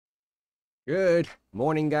Good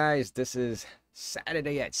morning, guys. This is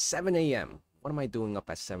Saturday at 7 a.m. What am I doing up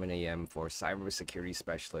at 7 a.m. for cybersecurity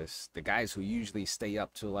specialists? The guys who usually stay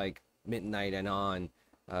up to like midnight and on,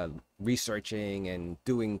 uh, researching and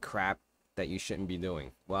doing crap that you shouldn't be doing.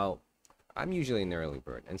 Well, I'm usually an early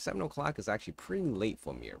bird, and 7 o'clock is actually pretty late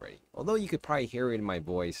for me already. Although you could probably hear it in my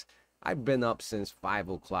voice, I've been up since 5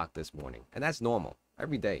 o'clock this morning, and that's normal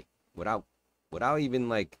every day without even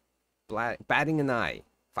like batting an eye.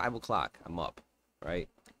 5 o'clock, I'm up, right?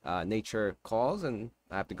 Nature calls and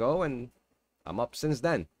I have to go, and I'm up since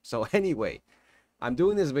then. So anyway, I'm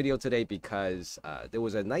doing this video today because there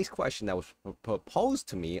was a nice question that was proposed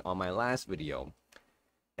to me on my last video,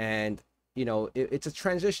 and it's a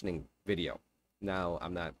transitioning video. Now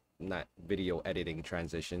I'm not video editing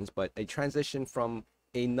transitions, but a transition from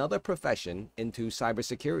another profession into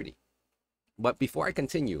cybersecurity. But before I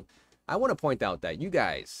continue, I want to point out that you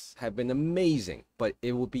guys have been amazing, but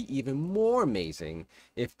it would be even more amazing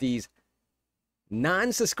if these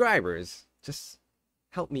non-subscribers just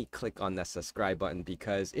help me click on that subscribe button,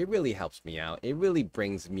 because it really helps me out. It really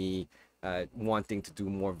brings me wanting to do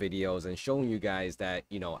more videos and showing you guys that,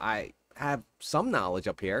 I have some knowledge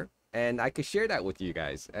up here and I could share that with you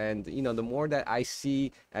guys. And, the more that I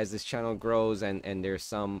see as this channel grows and there's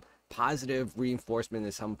some positive reinforcement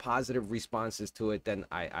and some positive responses to it, then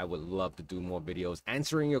I would love to do more videos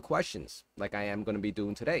answering your questions like I am going to be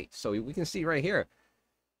doing today. So we can see right here,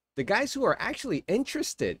 the guys who are actually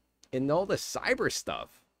interested in all the cyber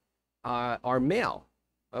stuff are male,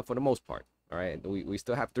 for the most part. All right, we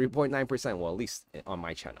still have 3.9%. Well, at least on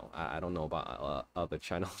my channel. I don't know about other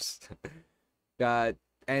channels.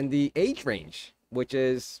 And the age range, which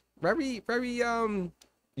is very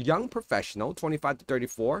young professional, 25 to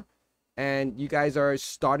 34. And you guys are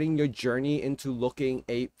starting your journey into looking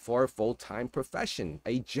for a full-time profession,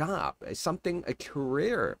 a job, something, a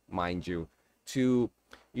career, mind you, to,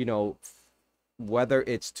 whether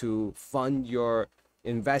it's to fund your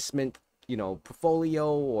investment,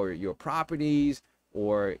 portfolio, or your properties,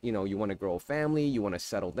 or, you want to grow a family, you want to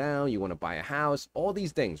settle down, you want to buy a house, all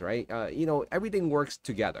these things, right? Everything works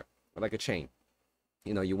together like a chain.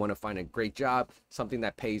 You want to find a great job, something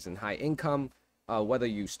that pays in high income, whether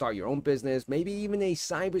you start your own business, maybe even a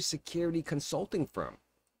cybersecurity consulting firm,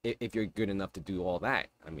 if you're good enough to do all that.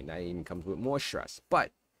 I mean, that even comes with more stress.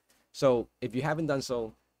 But so if you haven't done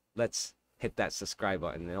so, let's hit that subscribe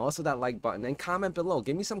button and also that like button, and comment below.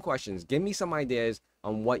 Give me some questions. Give me some ideas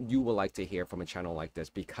on what you would like to hear from a channel like this,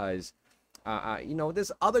 because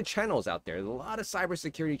there's other channels out there. There's a lot of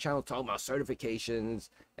cybersecurity channels talking about certifications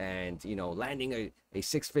and, landing a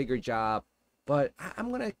six-figure job. But I'm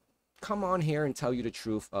going to come on here and tell you the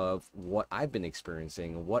truth of what I've been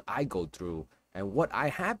experiencing, what I go through, and what I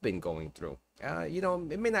have been going through.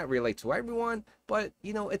 It may not relate to everyone, but,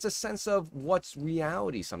 it's a sense of what's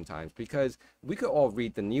reality sometimes, because we could all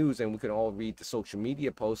read the news and we could all read the social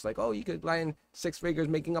media posts like, oh, you could land six figures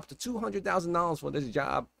making up to $200,000 for this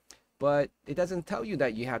job. But it doesn't tell you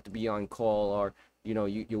that you have to be on call, or,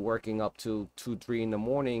 you're working up to 2, 3 in the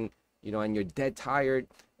morning, and you're dead tired.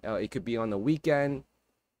 It could be on the weekend,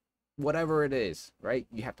 whatever it is, right?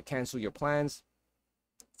 You have to cancel your plans.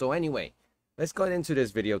 So anyway, let's go into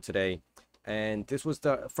this video today. And this was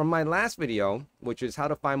from my last video, which is how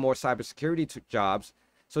to find more cybersecurity jobs.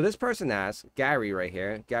 So this person asked, Gary right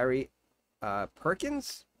here, Gary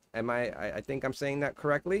Perkins. I think I'm saying that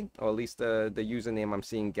correctly, or at least the username I'm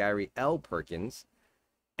seeing, Gary L. Perkins.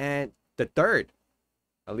 And the third,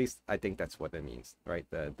 at least I think that's what it means, right?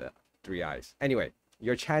 The three eyes. Anyway,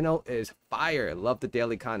 your channel is fire. Love the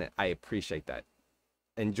daily content. I appreciate that.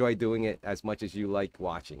 Enjoy doing it as much as you like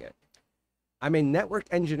watching it. I'm a network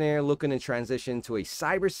engineer looking to transition to a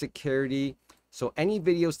cybersecurity, so any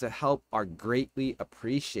videos to help are greatly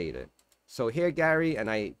appreciated. So here, Gary,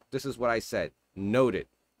 and this is what I said. Noted.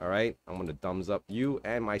 All right, I'm going to thumbs up you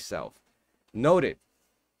and myself. Noted.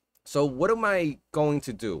 So what am I going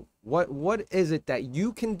to do? What is it that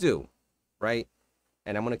you can do, right?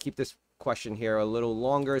 And I'm going to keep this question here a little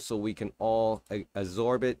longer so we can all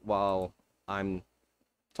absorb it while I'm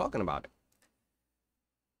talking about it.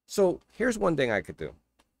 So here's one thing I could do,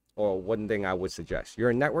 or one thing I would suggest. You're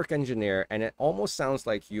a network engineer, and it almost sounds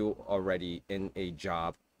like you already in a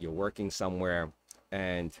job. You're working somewhere,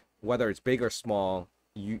 and whether it's big or small,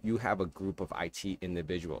 you have a group of IT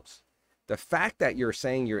individuals. The fact that you're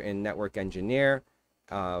saying you're in network engineer,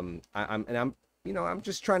 I'm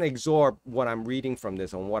just trying to absorb what I'm reading from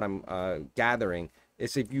this and what I'm gathering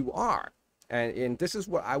is if you are, and this is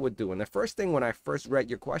what I would do. And the first thing when I first read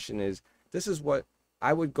your question is, this is what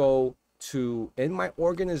I would go to in my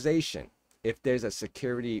organization if there's a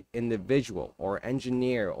security individual or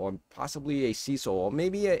engineer or possibly a CISO or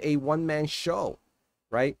maybe a one-man show,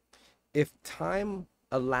 right? If time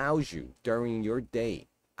allows you during your day,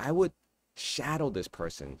 I would shadow this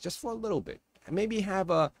person just for a little bit and maybe have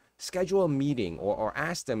a schedule a meeting, or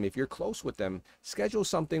ask them if you're close with them, schedule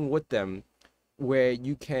something with them where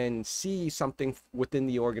you can see something within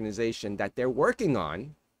the organization that they're working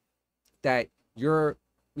on that you're,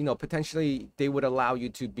 potentially they would allow you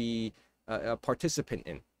to be a participant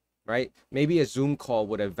in, right? Maybe a Zoom call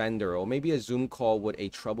with a vendor, or maybe a Zoom call with a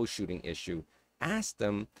troubleshooting issue. Ask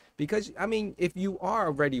them, because I mean, if you are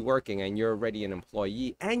already working and you're already an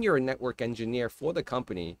employee and you're a network engineer for the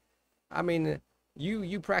company, I mean,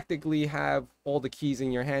 you practically have all the keys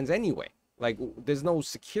in your hands anyway. Like, there's no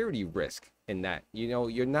security risk in that.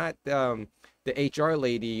 You're not the HR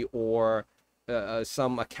lady or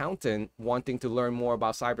some accountant wanting to learn more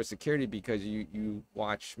about cybersecurity because you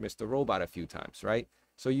watch Mr. Robot a few times, right?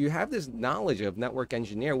 So you have this knowledge of network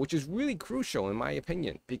engineer, which is really crucial in my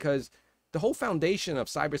opinion, because the whole foundation of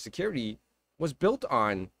cybersecurity was built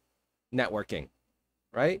on networking,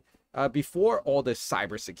 right? Before all this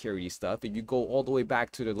cybersecurity stuff, if you go all the way back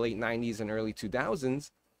to the late 90s and early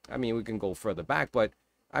 2000s, I mean, we can go further back, but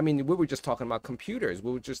I mean, we were just talking about computers.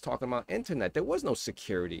 We were just talking about internet. There was no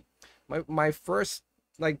security. My first,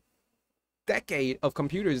 like, decade of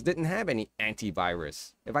computers didn't have any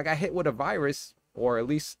antivirus. If I got hit with a virus, or at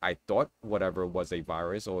least I thought whatever was a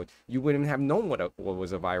virus, or you wouldn't have known what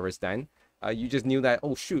was a virus then. You just knew that,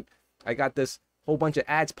 oh, shoot, I got this whole bunch of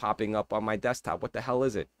ads popping up on my desktop. What the hell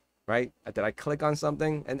is it? Right? Did I click on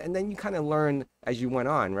something? And then you kind of learn as you went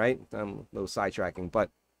on, right? A little sidetracking. But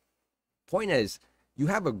point is, you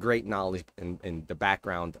have a great knowledge in the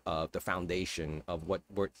background of the foundation of what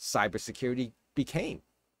cybersecurity became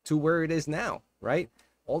to where it is now, right?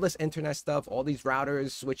 All this internet stuff, all these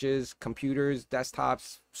routers, switches, computers,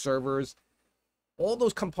 desktops, servers, all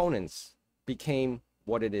those components became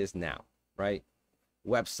what it is now, right?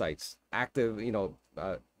 Websites, active,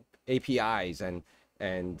 APIs,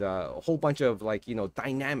 and a whole bunch of, like,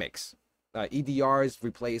 dynamics. EDRs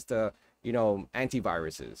replaced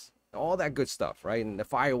antiviruses, all that good stuff, right? And the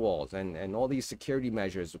firewalls and all these security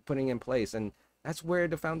measures putting in place. And that's where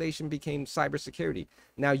the foundation became cybersecurity.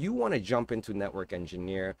 Now, you want to jump into network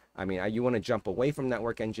engineer. I mean, you want to jump away from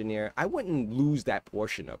network engineer. I wouldn't lose that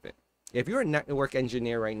portion of it. If you're a network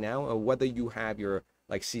engineer right now, or whether you have your,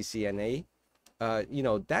 like, CCNA,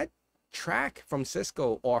 that track from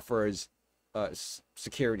Cisco offers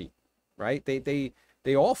security, right?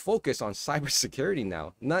 They all focus on cybersecurity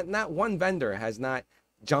now. Not one vendor has not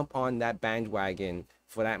jumped on that bandwagon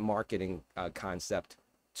for that marketing concept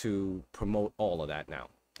to promote all of that now.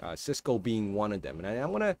 Cisco being one of them.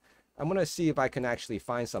 And I'm gonna see if I can actually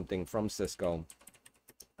find something from Cisco.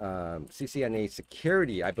 CCNA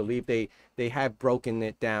security, I believe they have broken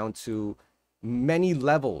it down to many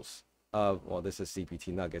levels of, well, this is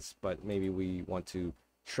CPT nuggets, but maybe we want to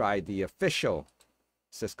try the official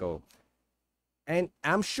Cisco, and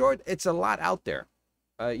I'm sure it's a lot out there.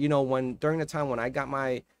 When during the time when I got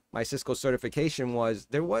my Cisco certification,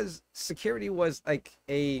 security was like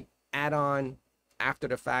a add-on after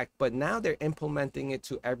the fact, but now they're implementing it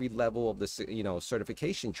to every level of the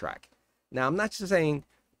certification track. Now, I'm not just saying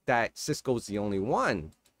that Cisco's the only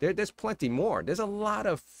one. There's plenty more. There's a lot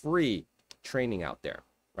of free training out there,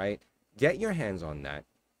 right? Get your hands on that.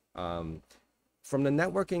 From the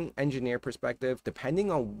networking engineer perspective,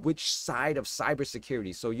 depending on which side of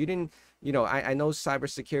cybersecurity. So you didn't, I know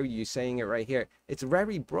cybersecurity, you're saying it right here. It's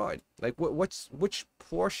very broad. Like, which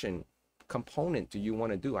portion, component do you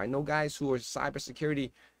want to do? I know guys who are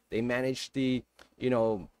cybersecurity, they manage the,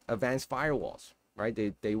 advanced firewalls, right?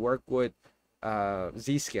 They work with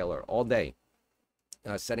Zscaler all day,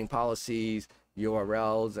 setting policies,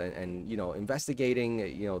 URLs, and investigating,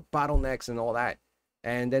 bottlenecks and all that.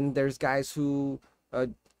 And then there's guys who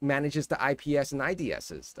manages the IPS and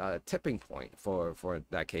IDSs, tipping point for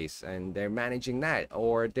that case, and they're managing that,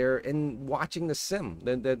 or they're watching the SIM.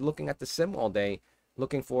 They're looking at the SIM all day,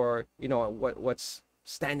 looking for what's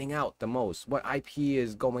standing out the most, what IP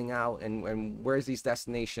is going out, and where's these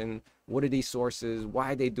destination, what are these sources,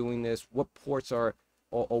 why are they doing this, what ports are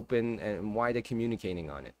open, and why they're communicating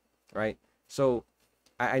on it, right? So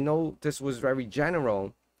I know this was very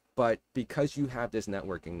general, but because you have this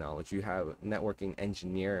networking knowledge, you have a networking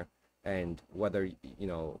engineer, and whether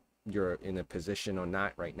you're in a position or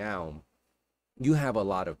not right now, you have a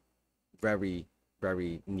lot of very,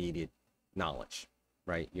 very needed knowledge,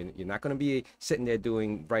 right? You're not going to be sitting there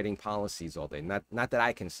writing policies all day. Not that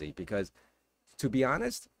I can see, because to be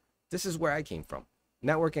honest, this is where I came from.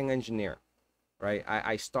 Networking engineer. right?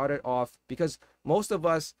 I started off because most of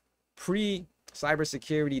us pre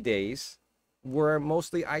cybersecurity days were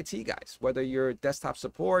mostly IT guys, whether you're desktop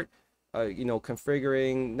support,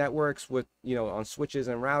 configuring networks with, on switches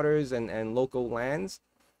and routers and local LANs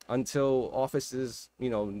until offices,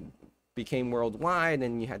 became worldwide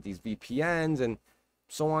and you had these VPNs and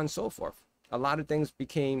so on and so forth. A lot of things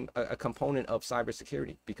became a component of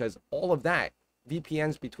cybersecurity because all of that,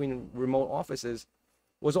 VPNs between remote offices,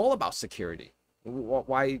 was all about security.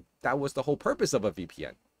 Why that was the whole purpose of a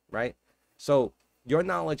VPN, right? So your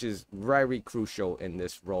knowledge is very crucial in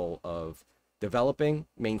this role of developing,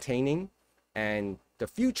 maintaining, and the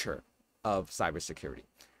future of cybersecurity.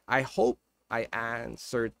 I hope I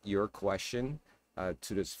answered your question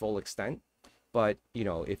to this full extent. But,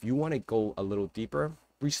 if you want to go a little deeper,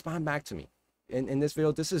 respond back to me. In this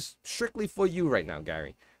video, this is strictly for you right now,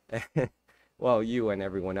 Gary. Well, you and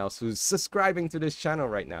everyone else who's subscribing to this channel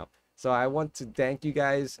right now. So I want to thank you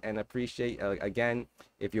guys and appreciate, again,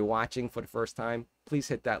 if you're watching for the first time, please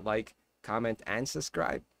hit that like, comment, and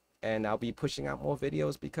subscribe. And I'll be pushing out more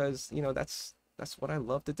videos because, that's what I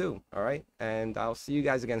love to do. All right. And I'll see you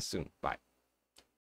guys again soon. Bye.